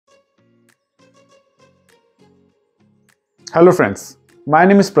Hello friends, my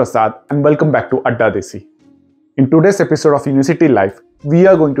name is Prasad and welcome back to Adda Desi. In today's episode of University Life, we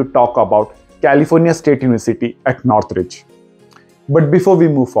are going to talk about California State University at Northridge. But before we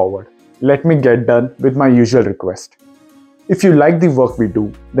move forward, let me get done with my usual request. If you like the work we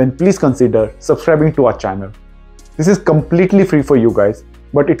do, then please consider subscribing to our channel. This is completely free for you guys,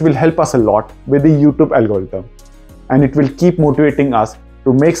 but it will help us a lot with the YouTube algorithm, and it will keep motivating us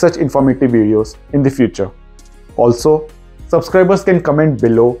to make such informative videos in the future. Also, subscribers can comment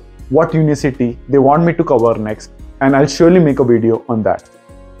below what university they want me to cover next, and I'll surely make a video on that.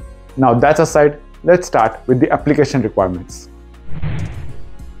 Now that's aside, let's start with the application requirements.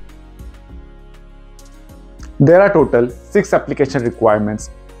 There are total 6 application requirements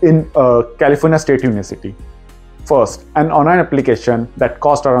in California State University. First, an online application that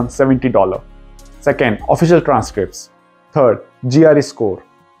costs around $70. Second, official transcripts. Third, GRE score.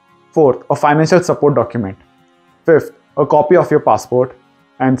 Fourth, a financial support document. Fifth, a copy of your passport.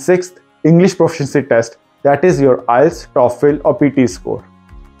 And sixth, English proficiency test, that is your IELTS, TOEFL or PT score.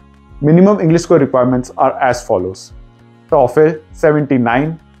 Minimum English score requirements are as follows: TOEFL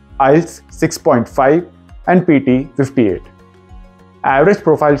 79, IELTS 6.5 and PT 58. Average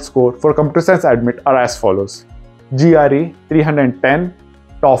profile score for computer science admit are as follows: GRE 310,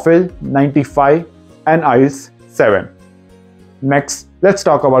 TOEFL 95 and IELTS 7. Next, let's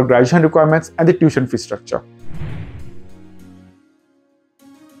talk about graduation requirements and the tuition fee structure.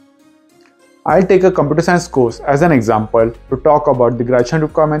 I'll take a computer science course as an example to talk about the graduation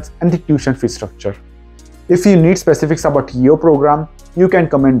requirements and the tuition fee structure. If you need specifics about your program, you can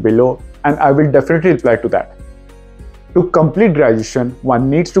comment below and I will definitely reply to that. To complete graduation, one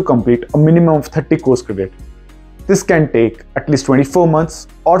needs to complete a minimum of 30 course credit. This can take at least 24 months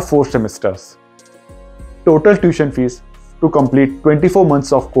or 4 semesters. Total tuition fees to complete 24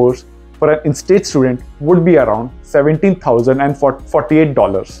 months of course for an in-state student would be around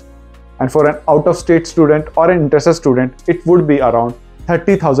 $17,048. And for an out-of-state student or an interested student, it would be around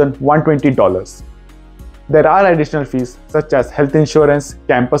 $30,120. There are additional fees such as health insurance,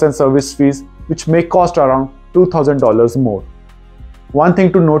 campus and service fees, which may cost around $2,000 more. One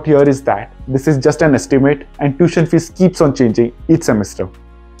thing to note here is that this is just an estimate and tuition fees keeps on changing each semester.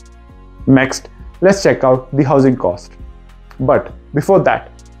 Next, let's check out the housing cost. But before that,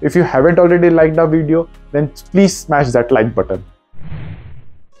 if you haven't already liked our video, then please smash that like button.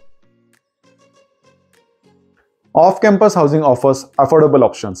 Off-campus housing offers affordable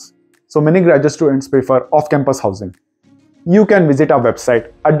options, so many graduate students prefer off-campus housing. You can visit our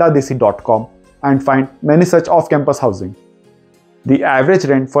website addadesi.com and find many such off-campus housing. The average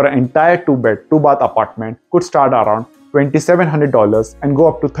rent for an entire 2-bed, 2-bath apartment could start around $2,700 and go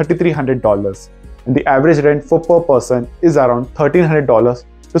up to $3,300, and the average rent for per person is around $1,300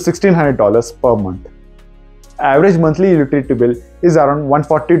 to $1,600 per month. Average monthly utility bill is around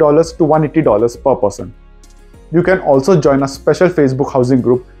 $140 to $180 per person. You can also join a special Facebook housing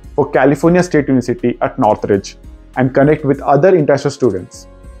group for California State University at Northridge and connect with other international students.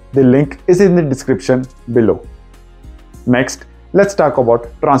 The link is in the description below. Next, let's talk about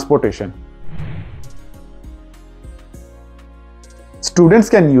transportation. Students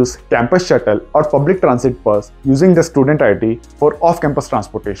can use campus shuttle or public transit bus using the student ID for off-campus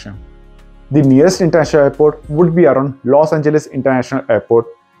transportation. The nearest international airport would be around Los Angeles International Airport,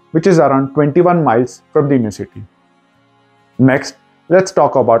 which is around 21 miles from the university. Next, let's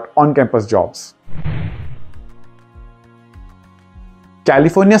talk about on-campus jobs.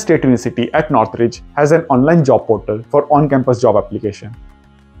 California State University at Northridge has an online job portal for on-campus job application.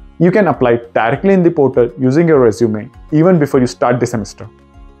 You can apply directly in the portal using your resume even before you start the semester.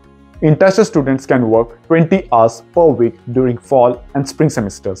 International students can work 20 hours per week during fall and spring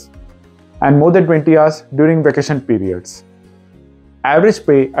semesters, and more than 20 hours during vacation periods. Average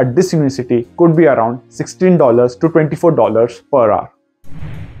pay at this university could be around $16 to $24 per hour.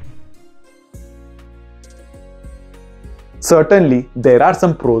 Certainly, there are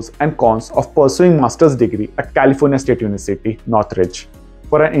some pros and cons of pursuing master's degree at California State University, Northridge,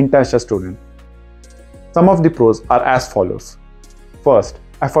 for an international student. Some of the pros are as follows. First,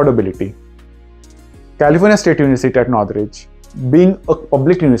 affordability. California State University at Northridge, being a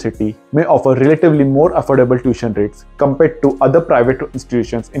public university, may offer relatively more affordable tuition rates compared to other private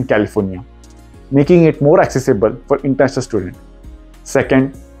institutions in California, making it more accessible for international students.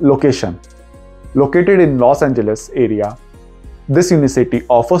 Second, location. Located in Los Angeles area, this university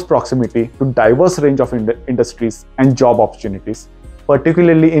offers proximity to diverse range of industries and job opportunities,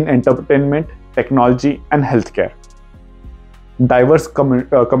 particularly in entertainment, technology, and healthcare. Diverse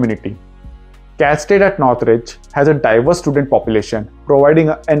community. Cal State at Northridge has a diverse student population, providing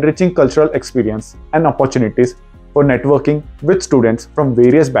an enriching cultural experience and opportunities for networking with students from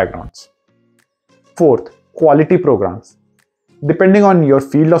various backgrounds. Fourth, quality programs. Depending on your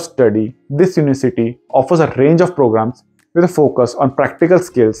field of study, this university offers a range of programs with a focus on practical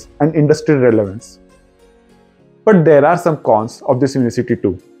skills and industry relevance. But there are some cons of this university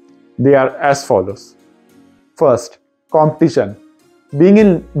too. They are as follows. First, competition. Being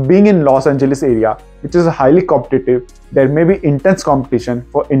in Los Angeles area, which is highly competitive, there may be intense competition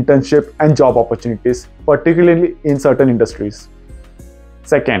for internship and job opportunities, particularly in certain industries.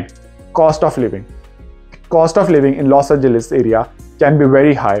 Second, cost of living. Cost of living in Los Angeles area can be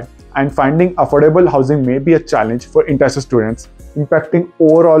very high, and finding affordable housing may be a challenge for international students, impacting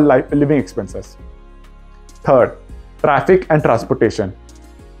overall living expenses. Third, traffic and transportation.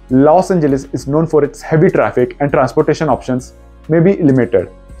 Los Angeles is known for its heavy traffic, and transportation options may be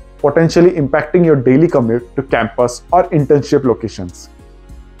limited, potentially impacting your daily commute to campus or internship locations.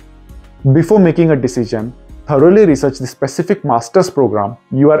 Before making a decision, thoroughly research the specific master's program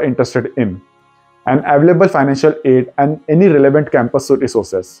you are interested in, and available financial aid and any relevant campus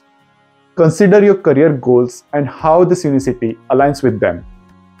resources. Consider your career goals and how this university aligns with them.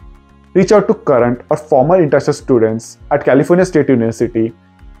 Reach out to current or former international students at California State University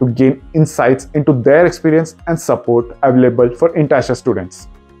to gain insights into their experience and support available for international students.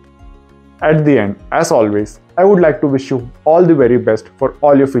 At the end, as always, I would like to wish you all the very best for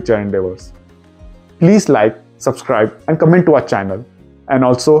all your future endeavors. Please like, subscribe, and comment to our channel. And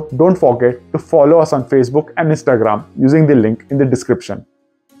also, don't forget to follow us on Facebook and Instagram using the link in the description.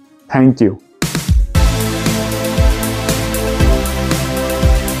 Thank you.